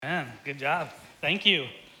Good job. Thank you.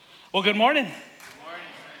 Well, good morning. Good morning.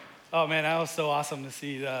 Oh, man, that was so awesome to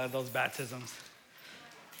see those baptisms.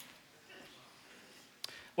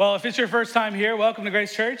 Well, if it's your first time here, welcome to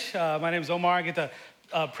Grace Church. My name is Omar. I get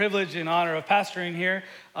the privilege and honor of pastoring here,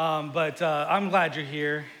 but I'm glad you're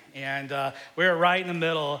here. And we're right in the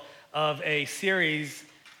middle of a series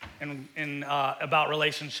about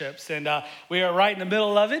relationships. And we are right in the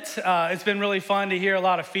middle of it. It's been really fun to hear a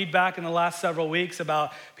lot of feedback in the last several weeks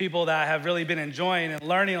about people that have really been enjoying and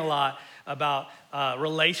learning a lot about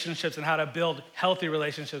relationships and how to build healthy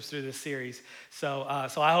relationships through this series. So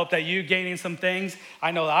I hope that you gaining some things.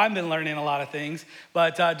 I know that I've been learning a lot of things.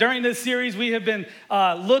 But during this series, we have been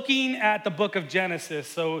looking at the book of Genesis.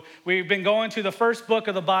 So we've been going to the first book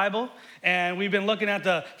of the Bible, and we've been looking at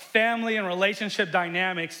the family and relationship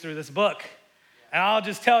dynamics through this book. And I'll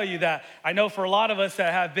just tell you that I know for a lot of us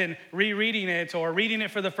that have been rereading it or reading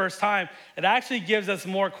it for the first time, it actually gives us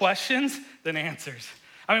more questions than answers.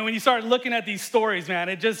 I mean, when you start looking at these stories, man,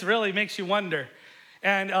 it just really makes you wonder.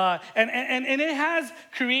 And it has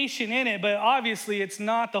creation in it, but obviously it's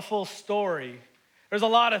not the full story. There's a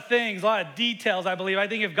lot of things, a lot of details, I believe. I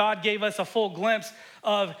think if God gave us a full glimpse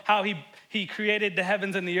of how he created the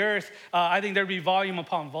heavens and the earth, I think there'd be volume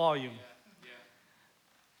upon volume. Yeah.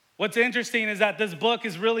 What's interesting is that this book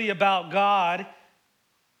is really about God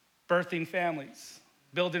birthing families,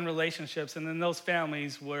 building relationships, and then those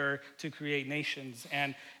families were to create nations.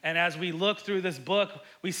 And as we look through this book,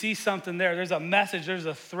 we see something there. There's a message, there's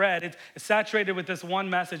a thread. It's saturated with this one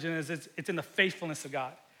message, and it's in the faithfulness of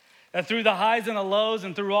God. That through the highs and the lows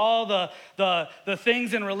and through all the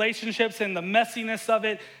things in relationships and the messiness of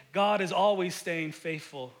it, God is always staying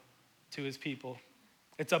faithful to his people.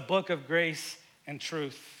 It's a book of grace and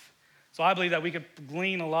truth. So I believe that we could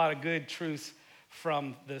glean a lot of good truths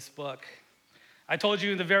from this book. I told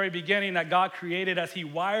you in the very beginning that God created us. He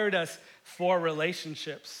wired us for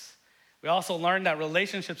relationships. We also learned that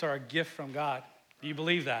relationships are a gift from God. Do you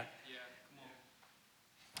believe that? Yeah, come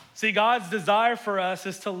on. See, God's desire for us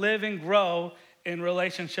is to live and grow in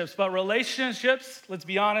relationships. But relationships, let's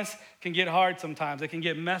be honest, can get hard sometimes. It can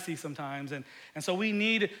get messy sometimes. And so we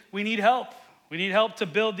need help. We need help to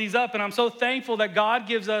build these up. And I'm so thankful that God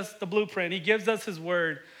gives us the blueprint. He gives us his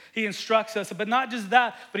word. He instructs us, but not just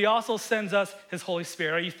that, but he also sends us his Holy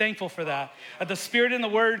Spirit. Are you thankful for that? That the Spirit and the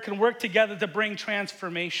Word can work together to bring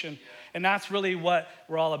transformation. And that's really what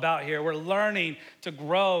we're all about here. We're learning to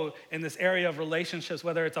grow in this area of relationships,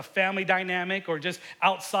 whether it's a family dynamic or just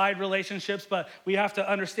outside relationships, but we have to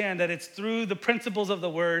understand that it's through the principles of the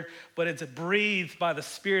Word, but it's breathed by the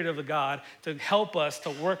Spirit of the God to help us to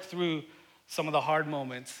work through some of the hard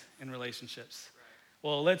moments in relationships.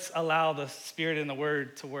 Well, let's allow the Spirit and the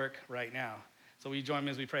Word to work right now. So will you join me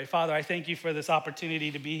as we pray? Father, I thank you for this opportunity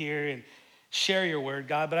to be here and share your word,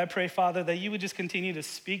 God. But I pray, Father, that you would just continue to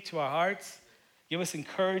speak to our hearts, give us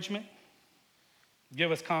encouragement,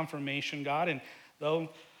 give us confirmation, God. And though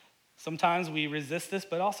sometimes we resist this,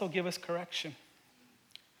 but also give us correction.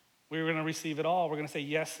 We're going to receive it all. We're going to say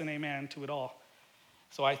yes and amen to it all.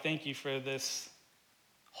 So I thank you for this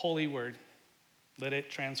holy word. Let it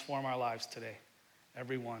transform our lives today.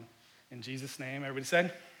 Everyone. In Jesus' name, everybody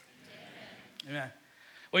said? Amen.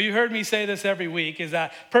 Well, you heard me say this every week, is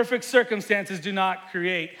that perfect circumstances do not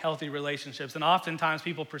create healthy relationships. And oftentimes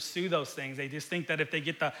people pursue those things. They just think that if they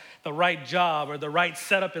get the right job or the right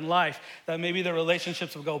setup in life, that maybe the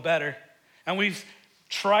relationships will go better. And we've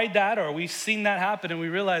tried that, or we've seen that happen, and we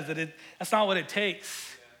realize that that's not what it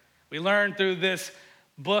takes. We learn through this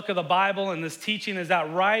book of the Bible and this teaching is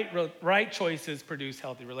that right choices produce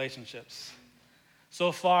healthy relationships.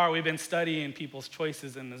 So far, we've been studying people's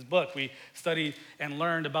choices in this book. We studied and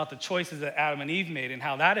learned about the choices that Adam and Eve made and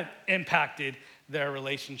how that impacted their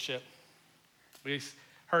relationship. We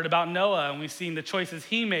heard about Noah, and we've seen the choices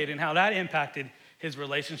he made and how that impacted his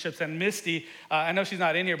relationships. And Misty, I know she's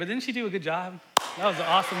not in here, but didn't she do a good job? That was an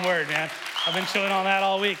awesome word, man. I've been chewing on that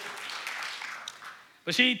all week.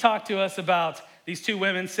 But she talked to us about these two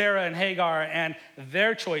women, Sarah and Hagar, and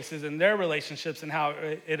their choices and their relationships and how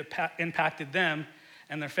it impacted them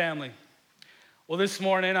and their family. Well, this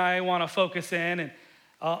morning I want to focus in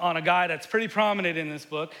on a guy that's pretty prominent in this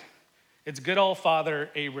book. It's good old Father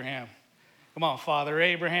Abraham. Come on, Father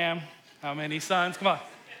Abraham. How many sons? Come on.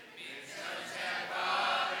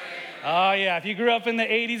 Oh yeah, if you grew up in the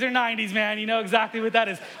 80s or 90s, man, you know exactly what that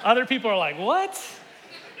is. Other people are like, what?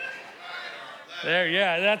 There,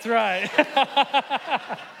 yeah, that's right.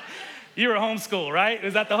 You were homeschooled, right?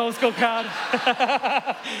 Is that the homeschool crowd?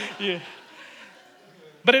 Yeah.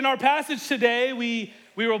 But in our passage today, we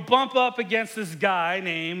will bump up against this guy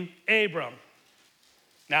named Abram.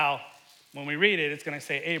 Now, When we read it, it's going to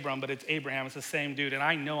say Abram, but it's Abraham. It's the same dude. And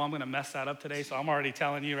I know I'm going to mess that up today, so I'm already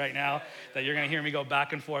telling you right now that you're going to hear me go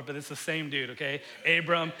back and forth, but it's the same dude, okay?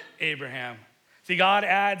 Abram, Abraham. See, God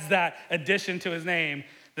adds that addition to his name,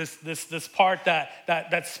 this part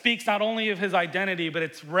that speaks not only of his identity, but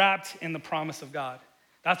it's wrapped in the promise of God.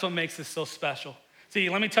 That's what makes this so special. See,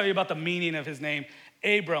 let me tell you about the meaning of his name.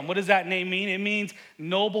 Abram, what does that name mean? It means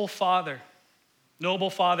noble father. Noble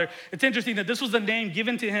father. It's interesting that this was the name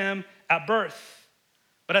given to him at birth.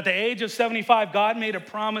 But at the age of 75, God made a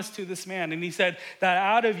promise to this man, and he said that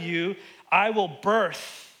out of you, I will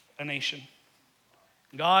birth a nation.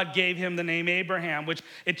 God gave him the name Abraham, which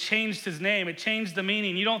it changed his name. It changed the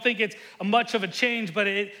meaning. You don't think it's much of a change, but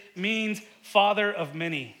it means father of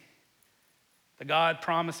many. That God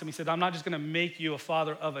promised him, he said, I'm not just going to make you a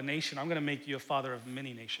father of a nation. I'm going to make you a father of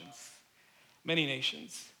many nations. Many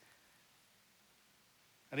nations.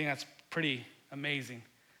 I think that's pretty amazing.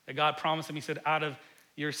 That God promised him, he said, out of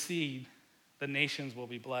your seed, the nations will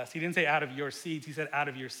be blessed. He didn't say out of your seeds, he said out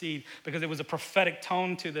of your seed, because it was a prophetic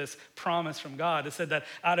tone to this promise from God. It said that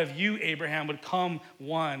out of you, Abraham, would come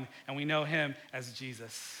one, and we know him as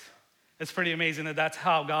Jesus. It's pretty amazing that that's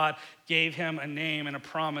how God gave him a name and a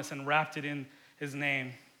promise and wrapped it in his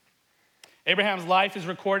name. Abraham's life is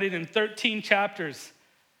recorded in 13 chapters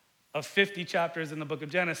of 50 chapters in the book of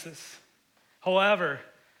Genesis. However,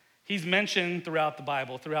 he's mentioned throughout the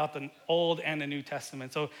Bible, throughout the Old and the New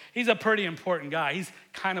Testament. So he's a pretty important guy. He's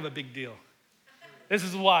kind of a big deal. This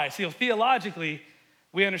is why. See, theologically,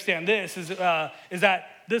 we understand this, is that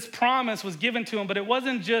this promise was given to him, but it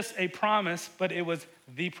wasn't just a promise, but it was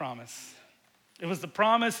the promise. It was the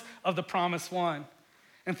promise of the promised one.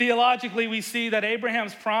 And theologically, we see that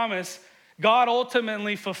Abraham's promise, God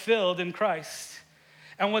ultimately fulfilled in Christ.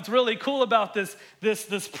 And what's really cool about this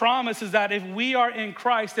promise is that if we are in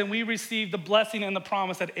Christ, then we receive the blessing and the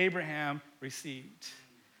promise that Abraham received.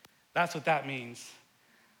 That's what that means.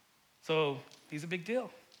 So he's a big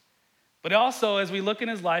deal. But also, as we look in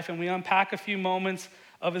his life and we unpack a few moments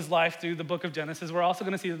of his life through the book of Genesis, we're also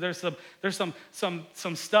going to see that there's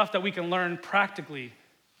some stuff that we can learn practically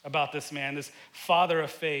about this man, this father of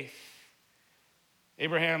faith.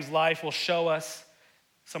 Abraham's life will show us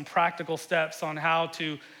some practical steps on how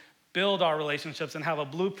to build our relationships and have a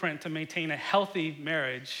blueprint to maintain a healthy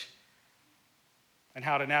marriage and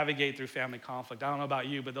how to navigate through family conflict. I don't know about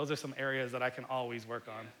you, but those are some areas that I can always work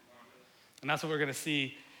on. And that's what we're going to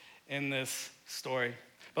see in this story.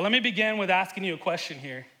 But let me begin with asking you a question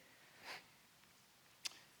here.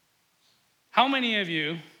 How many of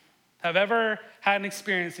you have ever had an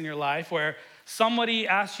experience in your life where somebody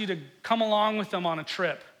asked you to come along with them on a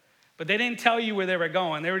trip, but they didn't tell you where they were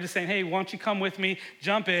going? They were just saying, hey, why don't you come with me,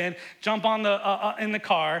 jump in the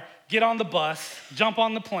car, get on the bus, jump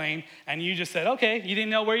on the plane, and you just said, okay, you didn't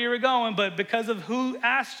know where you were going, but because of who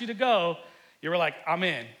asked you to go, you were like, I'm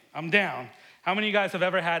in, I'm down. How many of you guys have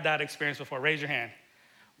ever had that experience before? Raise your hand.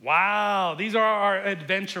 Wow, these are our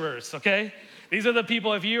adventurers, okay? These are the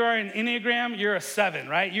people, if you are an Enneagram, you're a 7,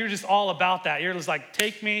 right? You're just all about that. You're just like,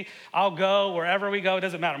 take me, I'll go, wherever we go, it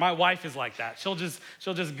doesn't matter. My wife is like that. She'll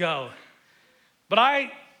just go. But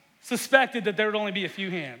I suspected that there would only be a few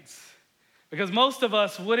hands because most of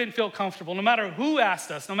us wouldn't feel comfortable, no matter who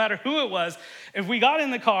asked us, no matter who it was. If we got in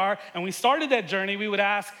the car and we started that journey, we would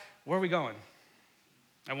ask, where are we going?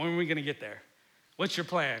 And when are we gonna get there? What's your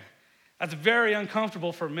plan? That's very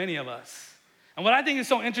uncomfortable for many of us. And what I think is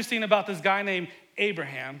so interesting about this guy named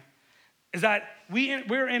Abraham is that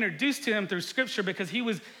we're introduced to him through scripture because he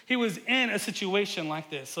was in a situation like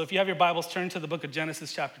this. So if you have your Bibles, turn to the book of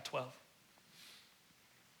Genesis chapter 12.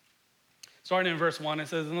 Starting in verse 1, it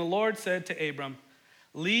says, and the Lord said to Abram,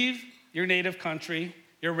 leave your native country,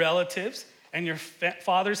 your relatives, and your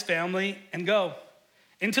father's family, and go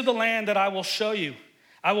into the land that I will show you.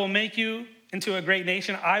 I will make you into a great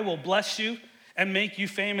nation. I will bless you and make you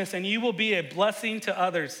famous, and you will be a blessing to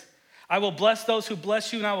others. I will bless those who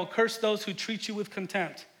bless you, and I will curse those who treat you with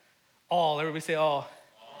contempt. All, everybody say all.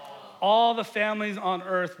 All the families on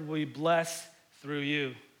earth will be blessed through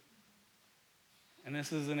you. And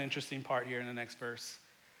this is an interesting part here in the next verse.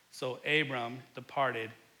 So Abram departed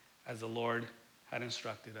as the Lord had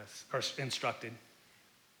instructed.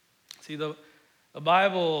 See, the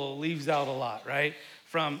Bible leaves out a lot, right?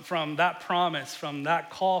 From that promise, from that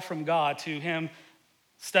call from God to him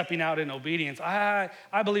stepping out in obedience. I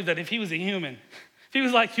believe that if he was a human, if he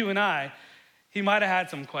was like you and I, he might have had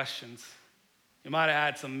some questions. He might have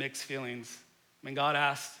had some mixed feelings. I mean, God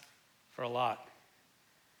asked for a lot.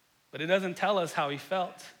 But it doesn't tell us how he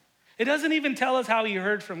felt. It doesn't even tell us how he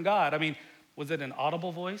heard from God. I mean, was it an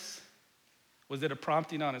audible voice? Was it a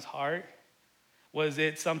prompting on his heart? Was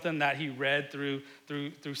it something that he read through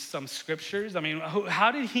some scriptures? I mean,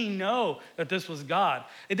 how did he know that this was God?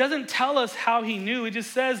 It doesn't tell us how he knew. It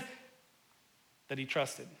just says that he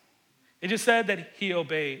trusted. It just said that he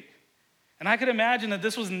obeyed. And I could imagine that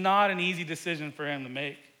this was not an easy decision for him to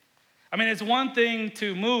make. I mean, it's one thing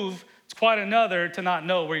to move. It's quite another to not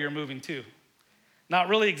know where you're moving to. Not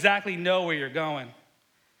really exactly know where you're going.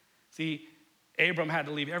 See, Abram had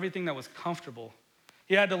to leave everything that was comfortable.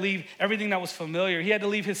 He had to leave everything that was familiar. He had to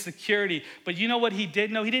leave his security. But you know what he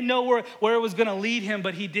did know? He didn't know where it was going to lead him,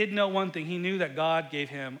 but he did know one thing. He knew that God gave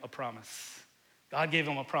him a promise. God gave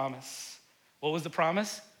him a promise. What was the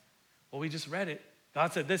promise? Well, we just read it.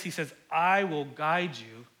 God said this. He says, I will guide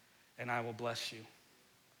you and I will bless you.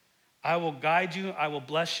 I will guide you, I will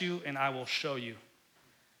bless you, and I will show you.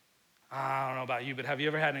 I don't know about you, but have you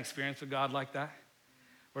ever had an experience with God like that?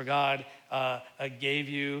 Where God gave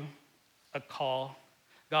you a call.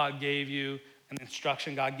 God gave you an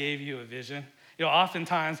instruction. God gave you a vision. You know,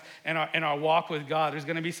 oftentimes in our walk with God, there's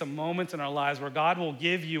going to be some moments in our lives where God will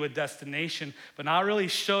give you a destination, but not really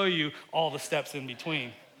show you all the steps in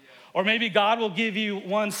between. Or maybe God will give you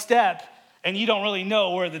one step, and you don't really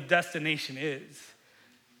know where the destination is.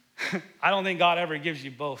 I don't think God ever gives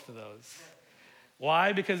you both of those.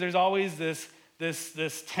 Why? Because there's always this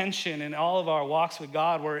tension in all of our walks with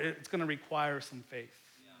God where it's going to require some faith.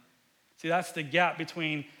 See, that's the gap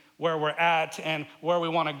between where we're at and where we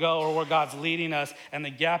want to go or where God's leading us, and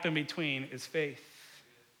the gap in between is faith.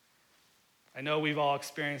 I know we've all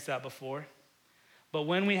experienced that before, but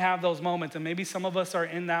when we have those moments, and maybe some of us are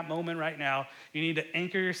in that moment right now, you need to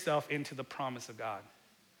anchor yourself into the promise of God,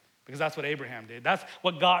 because that's what Abraham did. That's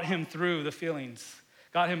what got him through the feelings,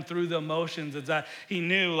 got him through the emotions. It's that he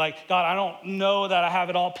knew, like, God, I don't know that I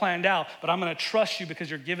have it all planned out, but I'm going to trust you because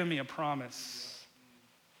you're giving me a promise.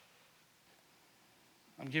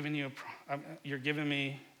 You're giving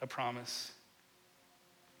me a promise.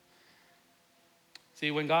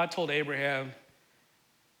 See, when God told Abraham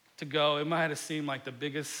to go, it might have seemed like the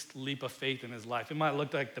biggest leap of faith in his life. It might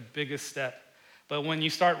look like the biggest step. But when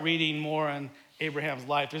you start reading more on Abraham's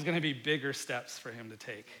life, there's going to be bigger steps for him to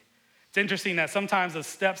take. It's interesting that sometimes the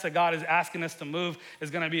steps that God is asking us to move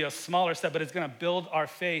is going to be a smaller step, but it's going to build our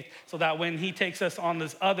faith so that when he takes us on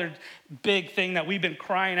this other big thing that we've been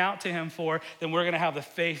crying out to him for, then we're going to have the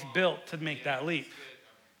faith built to make that leap.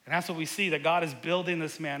 And that's what we see, that God is building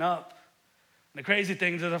this man up. And the crazy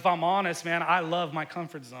thing is, if I'm honest, man, I love my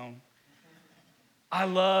comfort zone. I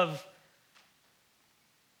love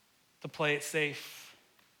to play it safe.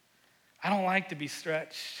 I don't like to be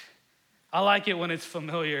stretched. I like it when it's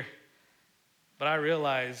familiar. But I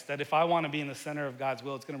realize that if I want to be in the center of God's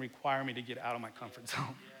will, it's going to require me to get out of my comfort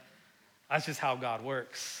zone. That's just how God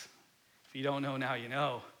works. If you don't know now, you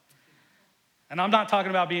know. And I'm not talking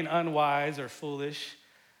about being unwise or foolish.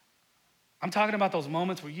 I'm talking about those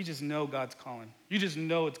moments where you just know God's calling. You just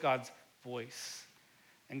know it's God's voice.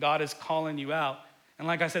 And God is calling you out. And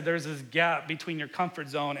like I said, there's this gap between your comfort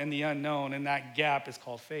zone and the unknown, and that gap is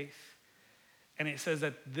called faith. And it says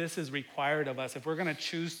that this is required of us. If we're going to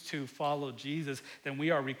choose to follow Jesus, then we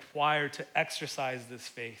are required to exercise this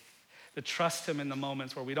faith, to trust him in the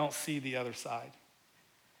moments where we don't see the other side.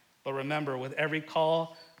 But remember, with every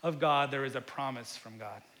call of God, there is a promise from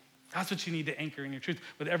God. That's what you need to anchor in your truth.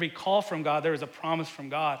 With every call from God, there is a promise from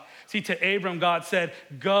God. See, to Abram, God said,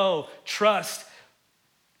 go, trust.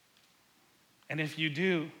 And if you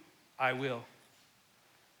do, I will.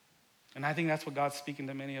 And I think that's what God's speaking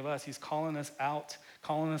to many of us. He's calling us out,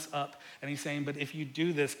 calling us up, and he's saying, but if you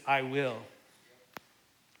do this, I will.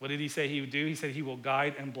 What did he say he would do? He said he will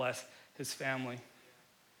guide and bless his family.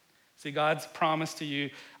 See, God's promise to you,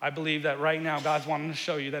 I believe that right now God's wanting to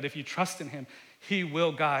show you that if you trust in him, he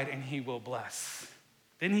will guide and he will bless.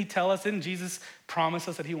 Didn't he tell us, didn't Jesus promise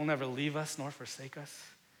us that he will never leave us nor forsake us?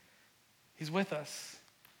 He's with us.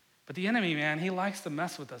 But the enemy, man, he likes to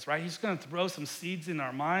mess with us, right? He's going to throw some seeds in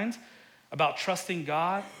our minds about trusting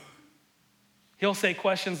God. He'll say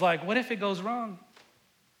questions like, what if it goes wrong?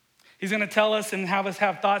 He's going to tell us and have us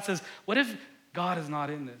have thoughts as, what if God is not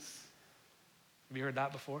in this? Have you heard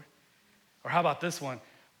that before? Or how about this one?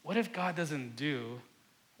 What if God doesn't do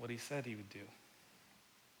what he said he would do?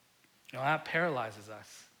 You know, that paralyzes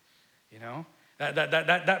us, you know?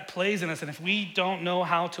 That plays in us, and if we don't know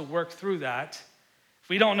how to work through that, if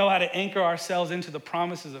we don't know how to anchor ourselves into the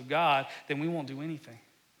promises of God, then we won't do anything.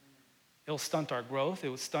 It'll stunt our growth. It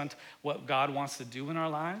will stunt what God wants to do in our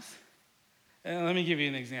lives. And let me give you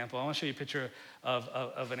an example. I want to show you a picture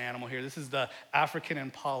of an animal here. This is the African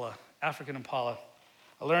impala.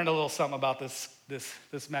 I learned a little something about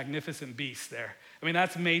this magnificent beast there. I mean,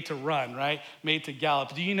 that's made to run, right? Made to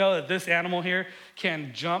gallop. Do you know that this animal here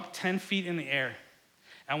can jump 10 feet in the air?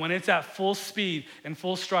 And when it's at full speed and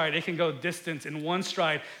full stride, it can go distance in one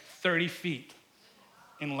stride 30 feet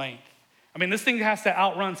in length. I mean, this thing has to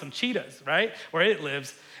outrun some cheetahs, right? Where it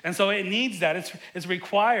lives. And so it needs that. It's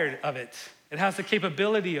required of it. It has the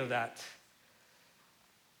capability of that.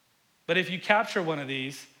 But if you capture one of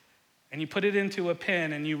these and you put it into a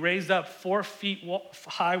pen and you raise up 4 feet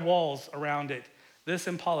high walls around it, this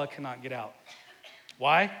impala cannot get out.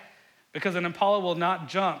 Why? Because an impala will not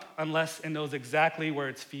jump unless it knows exactly where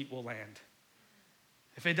its feet will land.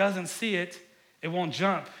 If it doesn't see it, it won't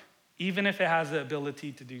jump, even if it has the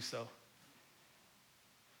ability to do so.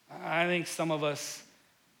 I think some of us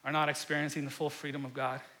are not experiencing the full freedom of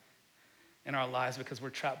God in our lives because we're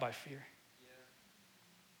trapped by fear.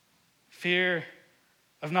 Fear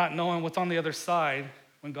of not knowing what's on the other side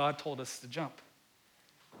when God told us to jump.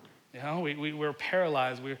 You know, we're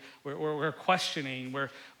paralyzed. We're questioning. We're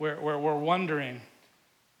wondering.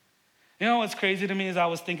 You know what's crazy to me is I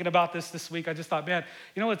was thinking about this week. I just thought, man,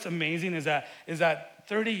 you know what's amazing is that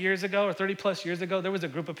 30 years ago or 30 plus years ago, there was a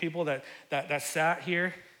group of people that sat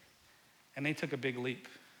here and they took a big leap.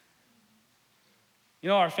 You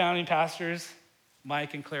know, our founding pastors,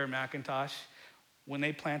 Mike and Claire McIntosh, when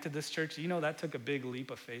they planted this church, you know that took a big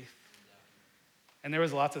leap of faith. And there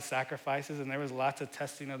was lots of sacrifices and there was lots of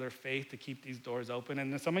testing of their faith to keep these doors open.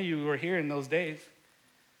 And some of you were here in those days.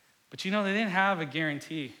 But you know, they didn't have a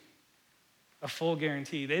guarantee, a full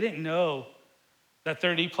guarantee. They didn't know that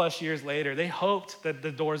 30 plus years later, they hoped that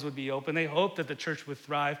the doors would be open. They hoped that the church would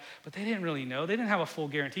thrive, but they didn't really know. They didn't have a full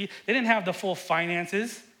guarantee. They didn't have the full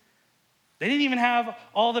finances. They didn't even have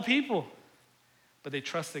all the people, but they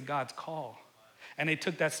trusted God's call. And they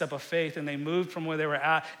took that step of faith and they moved from where they were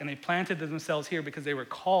at and they planted themselves here because they were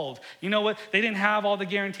called. You know what? They didn't have all the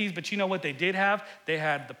guarantees, but you know what they did have? They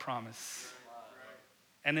had the promise.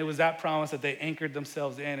 And it was that promise that they anchored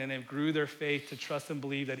themselves in and it grew their faith to trust and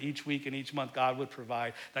believe that each week and each month God would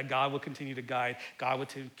provide, that God would continue to guide, God would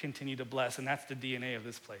continue to bless. And that's the DNA of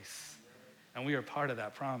this place. And we are part of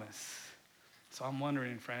that promise. So I'm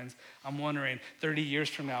wondering, friends, 30 years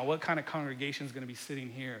from now, what kind of congregation is going to be sitting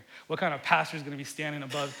here? What kind of pastor is going to be standing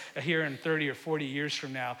above here in 30 or 40 years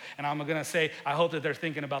from now? And I'm going to say, I hope that they're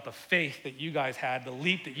thinking about the faith that you guys had, the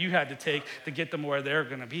leap that you had to take to get them where they're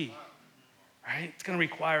going to be. Right? It's going to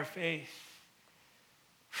require faith.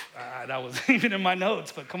 That was even in my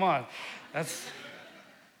notes, but come on. That's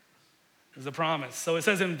a promise. So it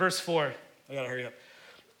says in verse 4, I got to hurry up.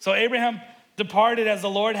 So Abraham departed as the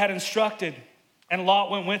Lord had instructed, and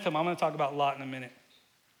Lot went with him. I'm going to talk about Lot in a minute.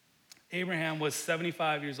 Abraham was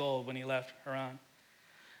 75 years old when he left Haran.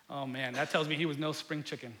 Oh man, that tells me he was no spring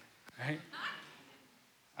chicken, right?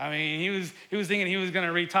 I mean, he was thinking he was going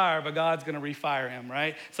to retire, but God's going to refire him,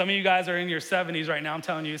 right? Some of you guys are in your 70s right now. I'm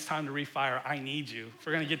telling you, it's time to refire. I need you. If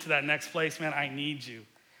we're going to get to that next place, man, I need you.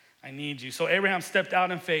 I need you. So Abraham stepped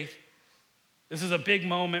out in faith. This is a big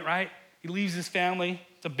moment, right? He leaves his family.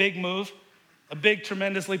 It's a big move, a big,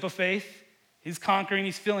 tremendous leap of faith. He's conquering.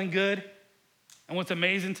 He's feeling good. And what's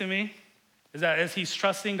amazing to me is that as he's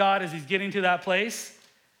trusting God, as he's getting to that place,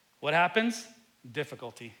 what happens?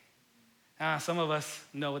 Difficulty. Some of us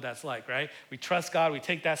know what that's like, right? We trust God, we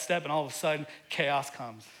take that step, and all of a sudden, chaos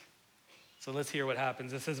comes. So let's hear what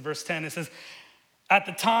happens. It says, verse 10, it says, at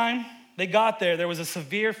the time they got there, there was a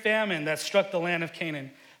severe famine that struck the land of Canaan,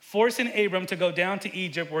 forcing Abram to go down to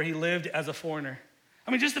Egypt where he lived as a foreigner. I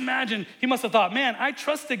mean, just imagine, he must have thought, man, I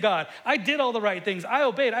trusted God. I did all the right things. I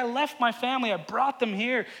obeyed. I left my family. I brought them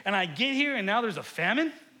here, and I get here, and now there's a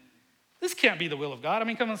famine? This can't be the will of God. I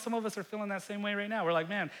mean, come on, some of us are feeling that same way right now. We're like,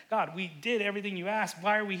 man, God, we did everything you asked.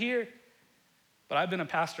 Why are we here? But I've been a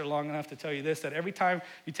pastor long enough to tell you this, that every time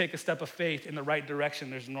you take a step of faith in the right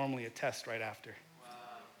direction, there's normally a test right after. Wow.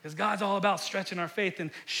 Because God's all about stretching our faith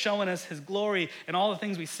and showing us his glory and all the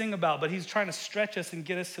things we sing about, but he's trying to stretch us and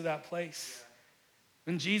get us to that place.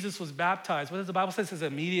 When Jesus was baptized, what does the Bible say? It says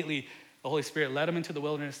immediately the Holy Spirit led him into the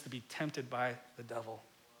wilderness to be tempted by the devil.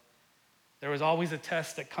 There was always a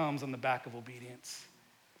test that comes on the back of obedience.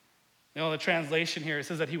 You know, the translation here, it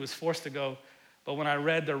says that he was forced to go, but when I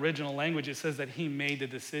read the original language, it says that he made the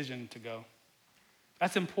decision to go.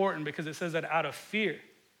 That's important because it says that out of fear,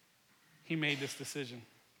 he made this decision.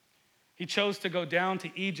 He chose to go down to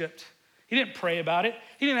Egypt. He didn't pray about it.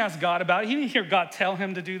 He didn't ask God about it. He didn't hear God tell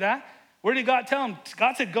him to do that. Where did God tell him?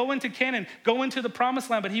 God said, go into Canaan, go into the promised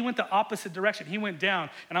land, but he went the opposite direction. He went down.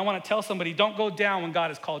 And I want to tell somebody, don't go down when God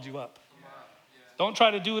has called you up. Don't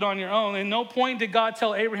try to do it on your own. And no point did God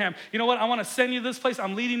tell Abraham, you know what, I want to send you to this place.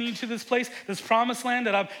 I'm leading you to this place, this promised land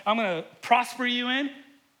that I'm going to prosper you in.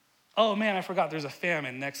 Oh man, I forgot there's a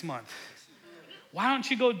famine next month. Why don't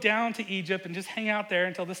you go down to Egypt and just hang out there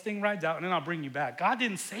until this thing rides out and then I'll bring you back? God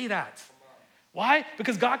didn't say that. Why?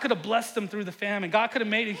 Because God could have blessed them through the famine. God could have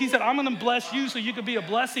made it. He said, I'm going to bless you so you could be a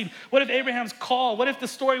blessing. What if Abraham's call? What if the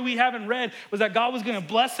story we haven't read was that God was going to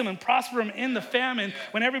bless him and prosper him in the famine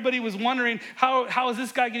when everybody was wondering, how is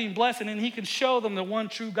this guy getting blessed? And then he can show them the one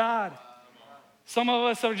true God. Some of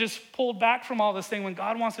us are just pulled back from all this thing when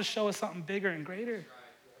God wants to show us something bigger and greater.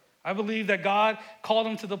 I believe that God called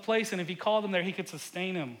him to the place, and if he called him there, he could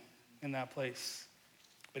sustain him in that place.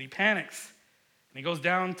 But he panics, and he goes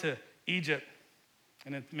down to Egypt.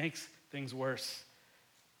 And it makes things worse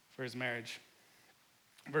for his marriage.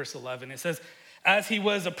 Verse 11, it says, as he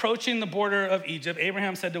was approaching the border of Egypt,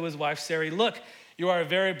 Abraham said to his wife, Sarai, look, you are a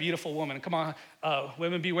very beautiful woman. Come on,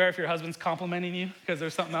 women, beware if your husband's complimenting you because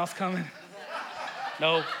there's something else coming.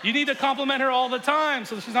 No, you need to compliment her all the time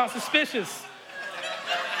so she's not suspicious.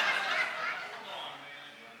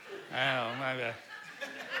 I know, my bad.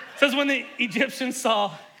 It says, when the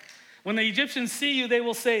Egyptians see you, they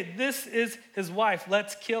will say, this is his wife.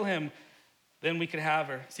 Let's kill him. Then we could have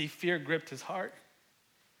her. See, fear gripped his heart.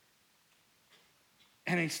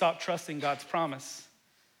 And he stopped trusting God's promise.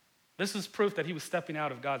 This is proof that he was stepping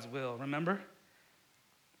out of God's will. Remember?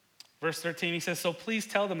 Verse 13, he says, so please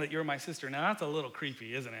tell them that you're my sister. Now, that's a little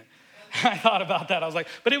creepy, isn't it? I thought about that. I was like,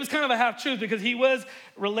 but it was kind of a half-truth because he was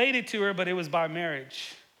related to her, but it was by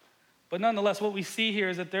marriage. But nonetheless, what we see here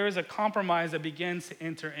is that there is a compromise that begins to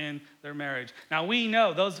enter in their marriage. Now, we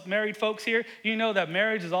know, those married folks here, you know that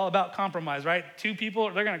marriage is all about compromise, right? Two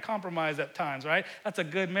people, they're going to compromise at times, right? That's a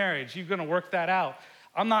good marriage. You're going to work that out.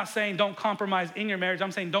 I'm not saying don't compromise in your marriage.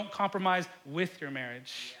 I'm saying don't compromise with your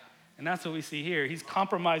marriage. And that's what we see here. He's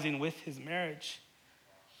compromising with his marriage.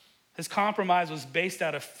 His compromise was based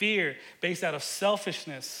out of fear, based out of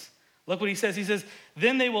selfishness. Look what he says. He says,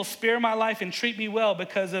 then they will spare my life and treat me well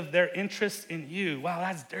because of their interest in you. Wow,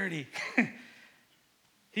 that's dirty.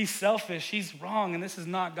 He's selfish. He's wrong, and this is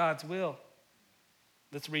not God's will.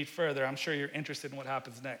 Let's read further. I'm sure you're interested in what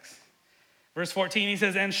happens next. Verse 14, he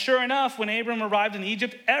says, and sure enough, when Abram arrived in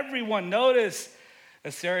Egypt, everyone noticed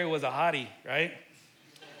that Sarai was a hottie, right?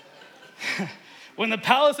 When the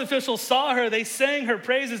palace officials saw her, they sang her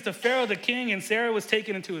praises to Pharaoh the king, and Sarah was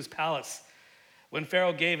taken into his palace. When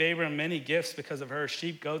Pharaoh gave Abram many gifts because of her,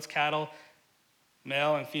 sheep, goats, cattle,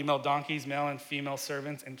 male and female donkeys, male and female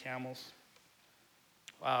servants, and camels.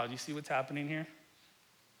 Wow, do you see what's happening here?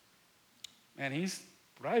 Man, he's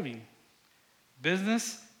thriving.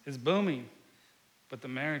 Business is booming, but the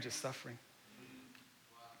marriage is suffering.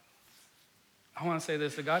 I want to say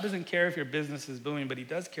this, that God doesn't care if your business is booming, but he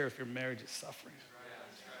does care if your marriage is suffering.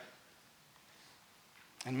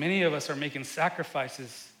 And many of us are making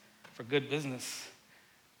sacrifices for good business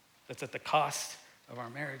that's at the cost of our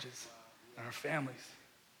marriages and our families.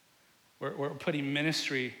 We're putting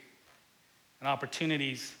ministry and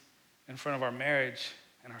opportunities in front of our marriage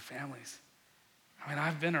and our families. I mean,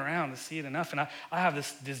 I've been around to see it enough, and I have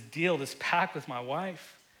this deal, this pact with my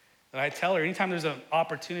wife that I tell her anytime there's an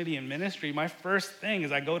opportunity in ministry, my first thing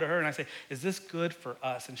is I go to her and I say, is this good for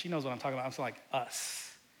us? And she knows what I'm talking about. I'm saying like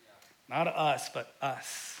us. Not us, but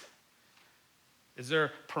us. Is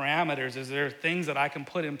there parameters? Is there things that I can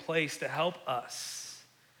put in place to help us?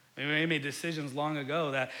 I mean, we made decisions long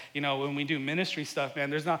ago that, when we do ministry stuff,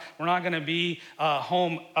 man, we're not going to be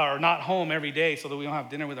home or not home every day so that we don't have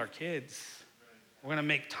dinner with our kids. We're going to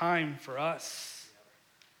make time for us.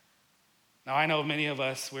 Now, I know many of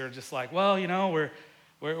us, we're just like, well,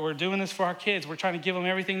 we're doing this for our kids. We're trying to give them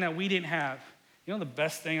everything that we didn't have. The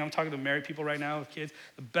best thing, I'm talking to married people right now with kids,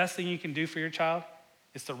 the best thing you can do for your child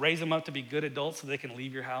is to raise them up to be good adults so they can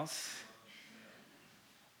leave your house.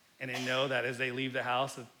 And they know that as they leave the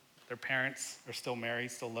house, that their parents are still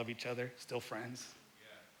married, still love each other, still friends.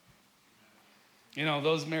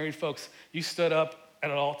 Those married folks, you stood up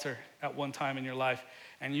at an altar at one time in your life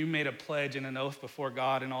and you made a pledge and an oath before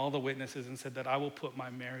God and all the witnesses and said that I will put my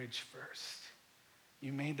marriage first.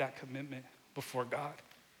 You made that commitment before God.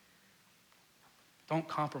 Don't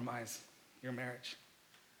compromise your marriage.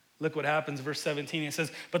 Look what happens, verse 17. It says,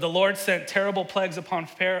 but the Lord sent terrible plagues upon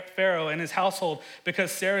Pharaoh and his household because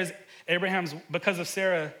of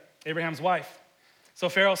Sarah, Abraham's wife. So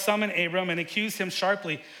Pharaoh summoned Abram and accused him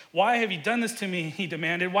sharply. Why have you done this to me? He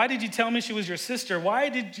demanded. Why did you tell me she was your sister? Why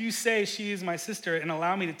did you say she is my sister and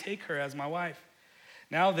allow me to take her as my wife?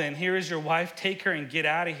 Now then, here is your wife. Take her and get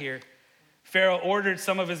out of here. Pharaoh ordered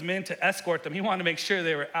some of his men to escort them. He wanted to make sure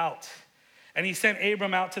they were out. And he sent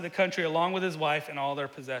Abram out to the country along with his wife and all their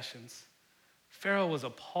possessions. Pharaoh was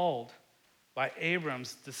appalled by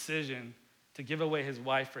Abram's decision to give away his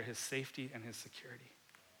wife for his safety and his security.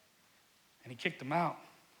 And he kicked him out.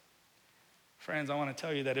 Friends, I want to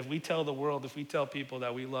tell you that if we tell the world, if we tell people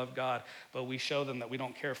that we love God, but we show them that we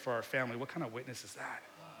don't care for our family, what kind of witness is that?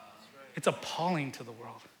 It's appalling to the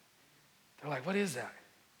world. They're like, what is that?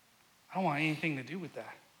 I don't want anything to do with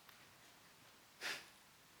that.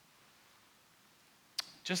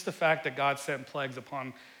 Just the fact that God sent plagues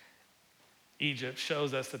upon Egypt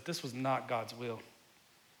shows us that this was not God's will.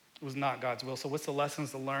 It was not God's will. So what's the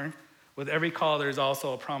lessons to learn? With every call, there's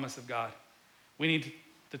also a promise of God. We need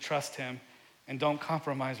to trust him and don't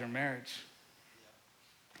compromise your marriage.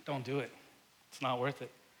 Don't do it. It's not worth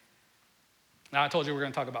it. Now, I told you we're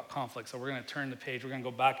going to talk about conflict, so we're going to turn the page. We're going to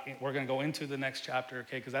go back. We're going to go into the next chapter,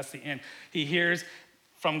 okay, because that's the end. He hears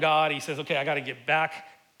from God. He says, okay, I got to get back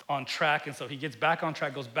on track. And so he gets back on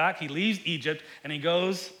track, goes back. He leaves Egypt, and he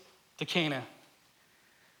goes to Canaan.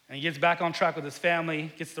 And he gets back on track with his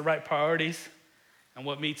family, gets the right priorities. And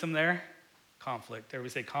what meets him there? Conflict.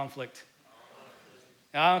 Everybody say conflict.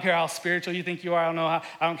 Now, I don't care how spiritual you think you are. I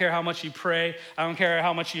don't care how much you pray. I don't care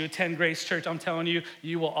how much you attend Grace Church. I'm telling you,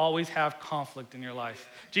 you will always have conflict in your life.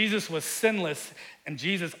 Jesus was sinless, and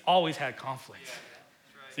Jesus always had conflict.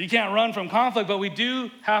 So you can't run from conflict, but we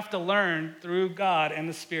do have to learn through God and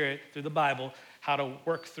the Spirit, through the Bible, how to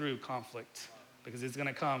work through conflict. Because it's going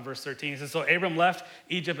to come. Verse 13, it says, so Abram left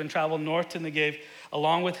Egypt and traveled north to Negev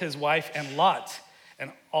along with his wife and Lot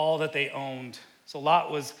and all that they owned. So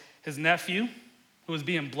Lot was his nephew who was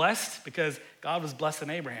being blessed because God was blessing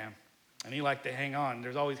Abraham. And he liked to hang on.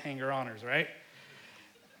 There's always hanger-oners, right?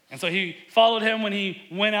 And so he followed him when he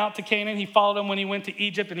went out to Canaan. He followed him when he went to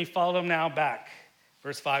Egypt, and he followed him now back.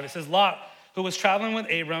 Verse 5, it says, Lot, who was traveling with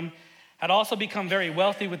Abram, had also become very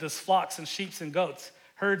wealthy with his flocks and sheep and goats,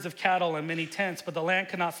 herds of cattle and many tents, but the land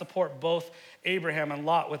could not support both Abraham and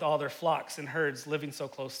Lot with all their flocks and herds living so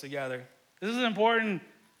close together. This is an important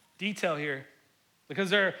detail here because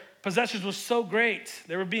their possessions were so great.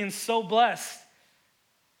 They were being so blessed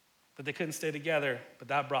that they couldn't stay together, but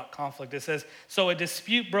that brought conflict. It says, so a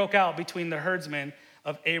dispute broke out between the herdsmen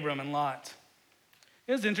of Abram and Lot.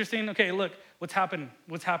 It was interesting. Okay, look, what's happening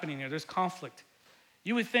here? There's conflict.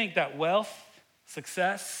 You would think that wealth,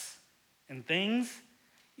 success, and things,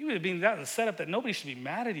 you would have been that a setup that nobody should be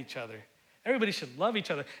mad at each other. Everybody should love each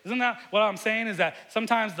other. Isn't that what I'm saying is that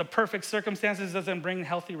sometimes the perfect circumstances doesn't bring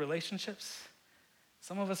healthy relationships?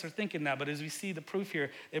 Some of us are thinking that, but as we see the proof here,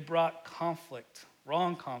 it brought conflict,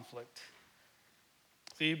 wrong conflict.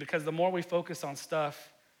 See, because the more we focus on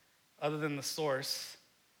stuff other than the source,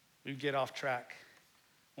 we get off track.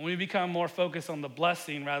 When we become more focused on the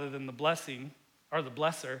blessing rather than the blessing, or the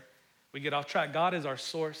blesser, we get off track. God is our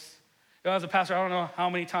source. You know, as a pastor, I don't know how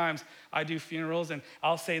many times I do funerals, and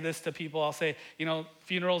I'll say this to people. I'll say, you know,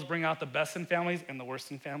 funerals bring out the best in families and the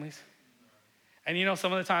worst in families. And you know,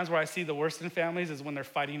 some of the times where I see the worst in families is when they're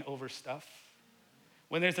fighting over stuff.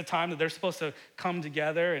 When there's a time that they're supposed to come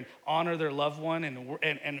together and honor their loved one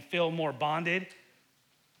and feel more bonded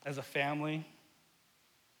as a family.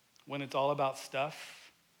 When it's all about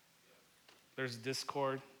stuff, there's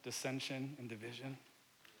discord, dissension, and division.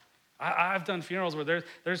 I've done funerals where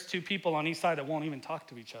there's two people on each side that won't even talk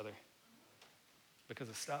to each other because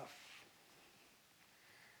of stuff.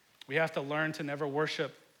 We have to learn to never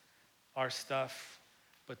worship our stuff,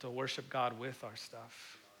 but to worship God with our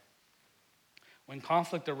stuff. When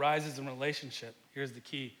conflict arises in relationship, here's the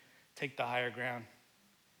key: take the higher ground.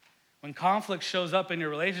 When conflict shows up in your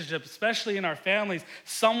relationship, especially in our families,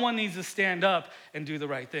 someone needs to stand up and do the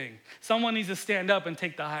right thing. Someone needs to stand up and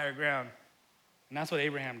take the higher ground. And that's what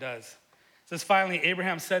Abraham does. It says, finally,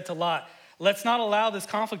 Abraham said to Lot, let's not allow this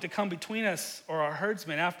conflict to come between us or our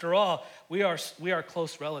herdsmen. After all, we are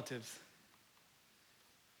close relatives.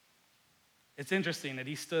 It's interesting that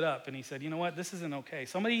he stood up and he said, you know what, this isn't okay.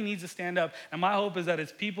 Somebody needs to stand up. And my hope is that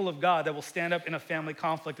it's people of God that will stand up in a family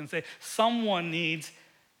conflict and say, someone needs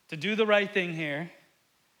to do the right thing here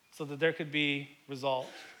so that there could be result,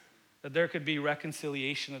 that there could be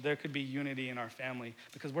reconciliation, that there could be unity in our family,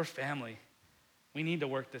 because we're family. We need to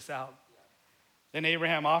work this out. Then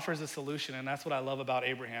Abraham offers a solution, and that's what I love about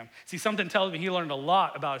Abraham. See, something tells me he learned a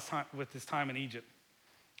lot about his time in Egypt.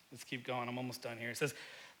 Let's keep going. I'm almost done here. It says,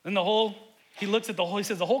 he looks at he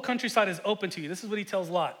says, the whole countryside is open to you. This is what he tells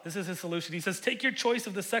Lot. This is his solution. He says, take your choice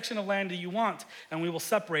of the section of land that you want, and we will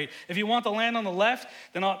separate. If you want the land on the left,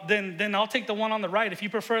 then I'll take the one on the right. If you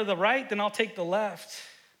prefer the right, then I'll take the left.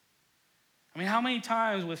 I mean, how many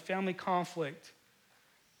times with family conflict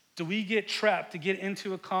do we get trapped to get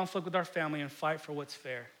into a conflict with our family and fight for what's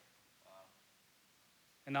fair?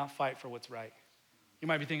 and not fight for what's right. You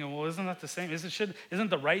might be thinking, well, isn't that the same? Isn't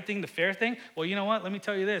the right thing the fair thing? Well, you know what? Let me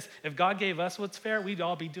tell you this. If God gave us what's fair, we'd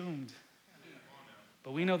all be doomed.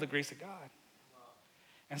 But we know the grace of God.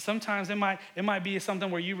 And sometimes it might be something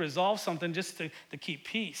where you resolve something just to keep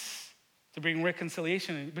peace, to bring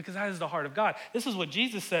reconciliation, because that is the heart of God. This is what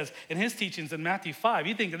Jesus says in his teachings in Matthew 5.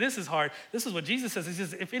 You think that this is hard. This is what Jesus says. He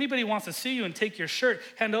says, if anybody wants to sue you and take your shirt,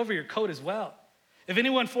 hand over your coat as well. If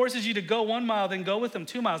anyone forces you to go 1 mile, then go with them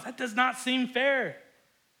 2 miles. That does not seem fair.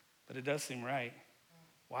 But it does seem right.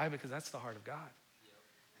 Why? Because that's the heart of God.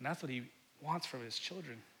 And that's what he wants from his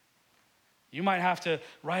children. You might have to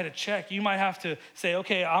write a check. You might have to say,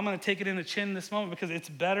 okay, I'm going to take it in the chin this moment because it's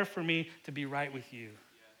better for me to be right with you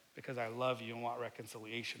because I love you and want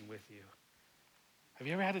reconciliation with you. Have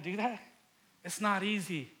you ever had to do that? It's not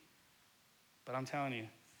easy. But I'm telling you,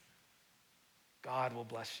 God will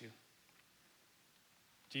bless you.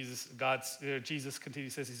 Jesus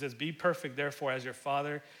continues, he says, be perfect, therefore, as your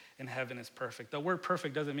Father in heaven is perfect. The word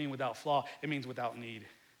perfect doesn't mean without flaw. It means without need.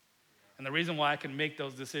 And the reason why I can make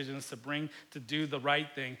those decisions to do the right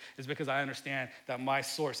thing is because I understand that my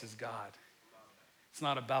source is God. It's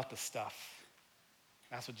not about the stuff.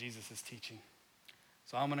 That's what Jesus is teaching.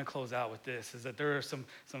 So I'm going to close out with this, is that there are some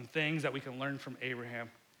things that we can learn from Abraham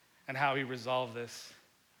and how he resolved this.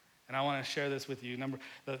 And I want to share this with you.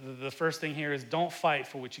 The first thing here is don't fight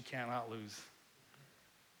for what you cannot lose.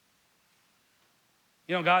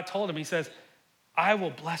 You know, God told him, he says, I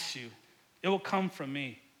will bless you. It will come from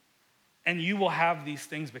me. And you will have these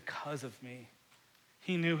things because of me.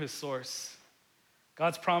 He knew his source.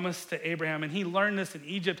 God's promise to Abraham, and he learned this in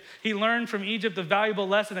Egypt. He learned from Egypt the valuable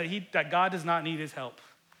lesson that God does not need his help.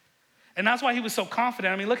 And that's why he was so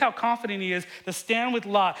confident. I mean, look how confident he is to stand with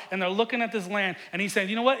Lot, and they're looking at this land, and he's saying,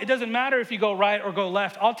 you know what? It doesn't matter if you go right or go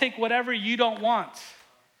left. I'll take whatever you don't want.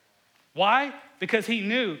 Why? Because he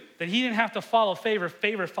knew that he didn't have to follow favor.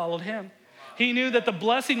 Favor followed him. He knew that the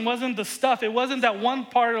blessing wasn't the stuff. It wasn't that one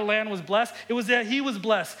part of the land was blessed. It was that he was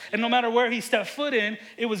blessed. And no matter where he stepped foot in,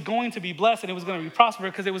 it was going to be blessed and it was going to be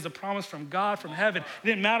prosperous because it was a promise from God, from heaven. It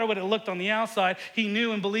didn't matter what it looked on the outside. He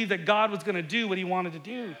knew and believed that God was going to do what he wanted to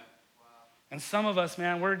do. And some of us,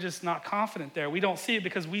 man, we're just not confident there. We don't see it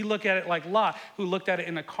because we look at it like Lot, who looked at it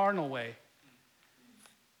in a carnal way.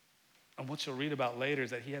 And what you'll read about later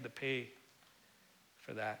is that he had to pay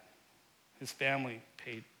for that. His family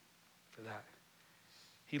paid for that.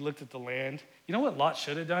 He looked at the land. You know what Lot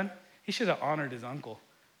should have done? He should have honored his uncle,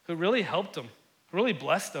 who really helped him, who really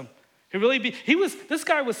blessed him. This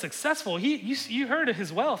guy was successful. You heard of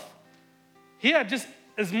his wealth. He had just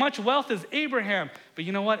as much wealth as Abraham. But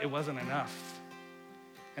you know what? It wasn't enough.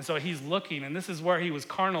 And so he's looking, and this is where he was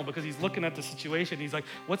carnal because he's looking at the situation. He's like,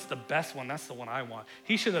 what's the best one? That's the one I want.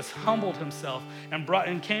 He should have humbled himself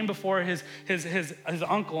and came before his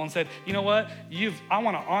uncle and said, you know what? I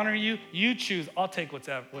want to honor you. You choose. I'll take what's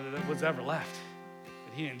ever left.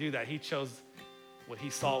 But he didn't do that. He chose what he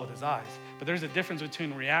saw with his eyes. But there's a difference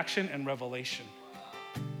between reaction and revelation.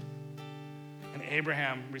 And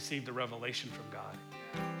Abraham received a revelation from God.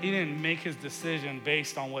 He didn't make his decision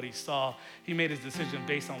based on what he saw. He made his decision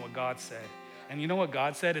based on what God said. And you know what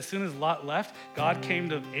God said? As soon as Lot left, God came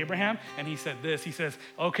to Abraham and he said this. He says,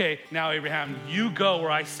 okay, now Abraham, you go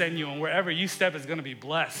where I send you, and wherever you step is going to be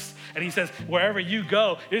blessed. And he says, wherever you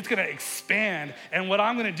go, it's going to expand. And what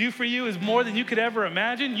I'm going to do for you is more than you could ever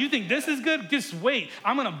imagine. You think this is good? Just wait.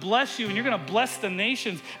 I'm going to bless you, and you're going to bless the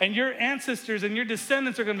nations, and your ancestors and your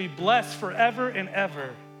descendants are going to be blessed forever and ever.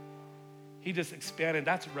 He just expanded.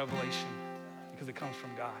 That's revelation because it comes from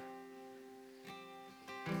God.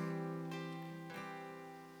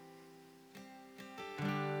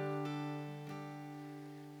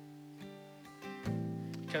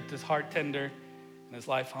 He kept his heart tender and his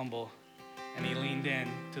life humble, and he leaned in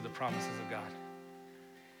to the promises of God.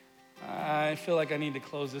 I feel like I need to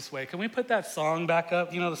close this way. Can we put that song back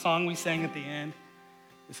up? You know, the song we sang at the end?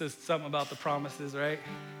 It says something about the promises, right?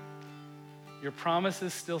 Your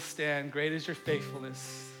promises still stand. Great is your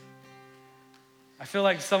faithfulness. I feel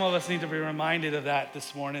like some of us need to be reminded of that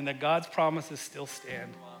this morning, that God's promises still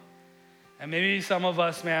stand. And maybe some of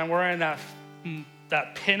us, man, we're in that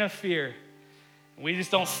pin of fear. We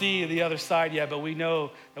just don't see the other side yet, but we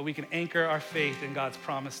know that we can anchor our faith in God's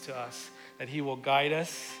promise to us, that he will guide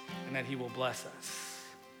us and that he will bless us.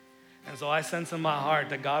 And so I sense in my heart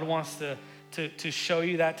that God wants to show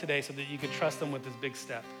you that today so that you can trust him with this big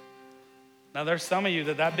step. Now, there's some of you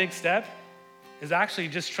that big step is actually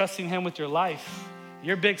just trusting him with your life.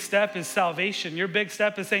 Your big step is salvation. Your big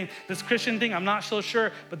step is saying, this Christian thing, I'm not so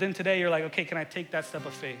sure. But then today you're like, okay, can I take that step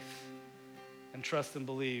of faith and trust and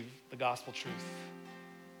believe the gospel truth?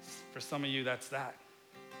 For some of you, that's that.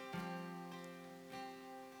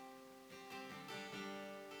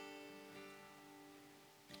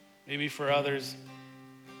 Maybe for others,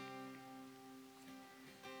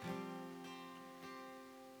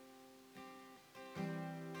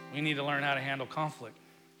 we need to learn how to handle conflict.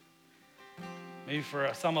 Maybe for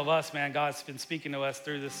some of us, man, God's been speaking to us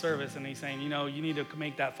through this service, and he's saying, you know, you need to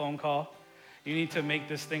make that phone call. You need to make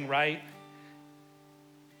this thing right.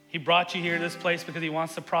 He brought you here to this place because he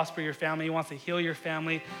wants to prosper your family. He wants to heal your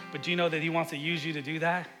family. But do you know that he wants to use you to do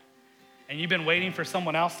that? And you've been waiting for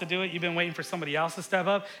someone else to do it. You've been waiting for somebody else to step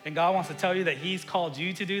up. And God wants to tell you that he's called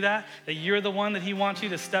you to do that, that you're the one that he wants you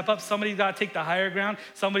to step up. Somebody's got to take the higher ground.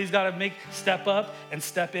 Somebody's got to step up and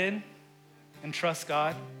step in and trust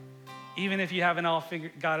God. Even if you haven't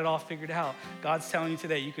got it all figured out, God's telling you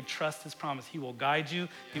today you could trust his promise. He will guide you,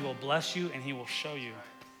 he will bless you, and he will show you.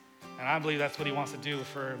 And I believe that's what he wants to do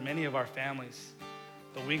for many of our families.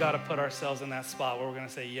 But we got to put ourselves in that spot where we're going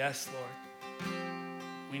to say, yes, Lord.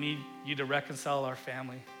 We need you to reconcile our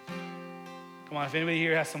family. Come on, if anybody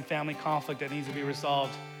here has some family conflict that needs to be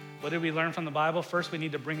resolved, what did we learn from the Bible? First, we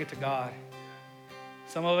need to bring it to God.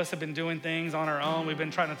 Some of us have been doing things on our own. We've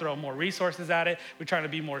been trying to throw more resources at it. We're trying to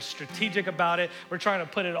be more strategic about it. We're trying to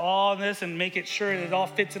put it all in this and make it sure that it all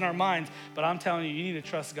fits in our minds. But I'm telling you, you need to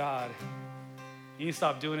trust God. You need to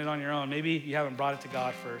stop doing it on your own. Maybe you haven't brought it to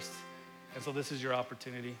God first. And so this is your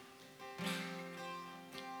opportunity.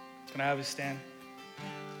 Can I have you stand?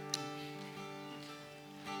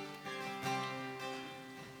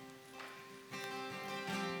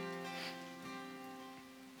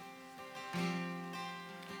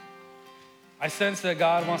 I sense that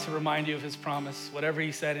God wants to remind you of his promise, whatever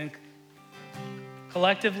he said. And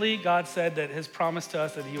collectively, God said that his promise to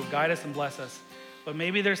us that he will guide us and bless us. But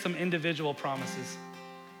maybe there's some individual promises.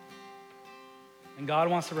 And God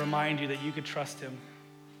wants to remind you that you could trust him.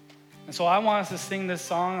 And so I want us to sing this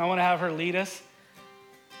song. I want to have her lead us.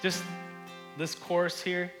 Just this chorus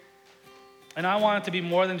here. And I want it to be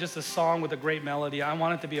more than just a song with a great melody. I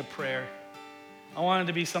want it to be a prayer. I want it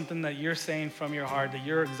to be something that you're saying from your heart, that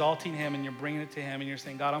you're exalting him and you're bringing it to him and you're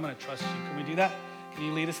saying, God, I'm going to trust you. Can we do that? Can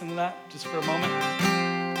you lead us into that just for a moment?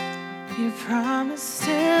 Your promise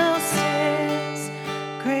still stands.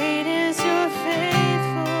 Great is your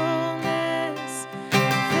faithfulness,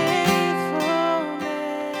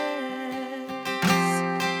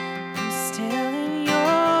 I'm still in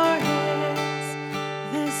your hands.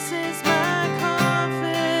 This is my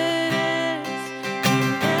confidence.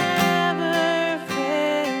 You never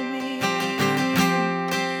fail me.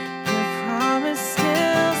 Your promise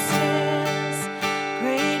still stands.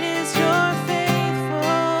 Great is your faithfulness.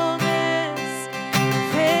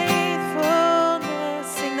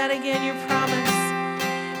 Sing that again, your promise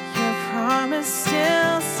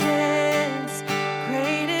still stands.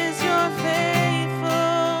 Great is your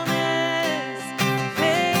faithfulness.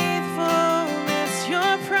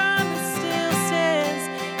 Your promise still stands.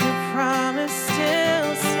 Your promise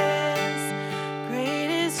still stands. Great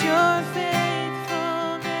is your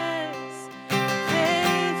faithfulness.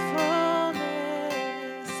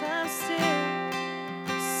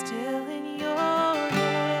 I'm still in your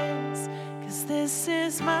hands, 'cause this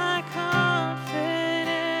is my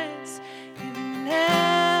confidence. You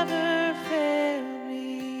never fail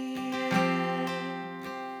me yet.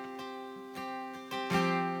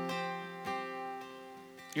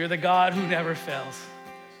 You're the God who never fails.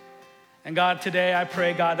 And God, today I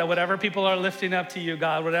pray, God, that whatever people are lifting up to you,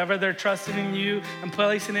 God, whatever they're trusting in you and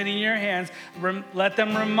placing it in your hands, let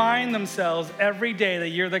them remind themselves every day that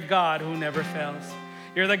you're the God who never fails.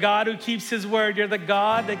 You're the God who keeps his word. You're the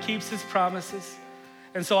God that keeps his promises.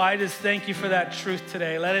 And so I just thank you for that truth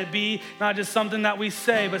today. Let it be not just something that we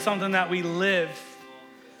say, but something that we live.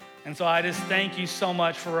 And so I just thank you so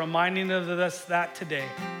much for reminding us that today.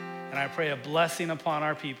 And I pray a blessing upon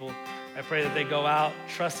our people. I pray that they go out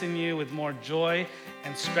trusting you with more joy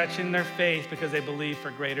and stretching their faith because they believe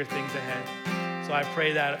for greater things ahead. So I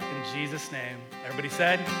pray that in Jesus' name. Everybody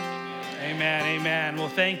said? Amen, amen. Well,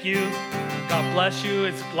 thank you. God bless you.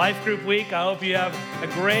 It's Life Group Week. I hope you have a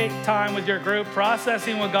great time with your group,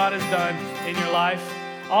 processing what God has done in your life.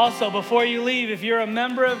 Also, before you leave, if you're a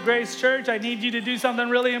member of Grace Church, I need you to do something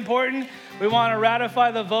really important. We want to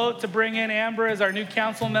ratify the vote to bring in Amber as our new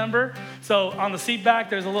council member. So on the seat back,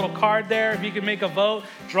 there's a little card there. If you can make a vote,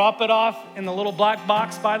 drop it off in the little black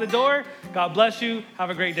box by the door. God bless you. Have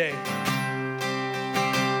a great day.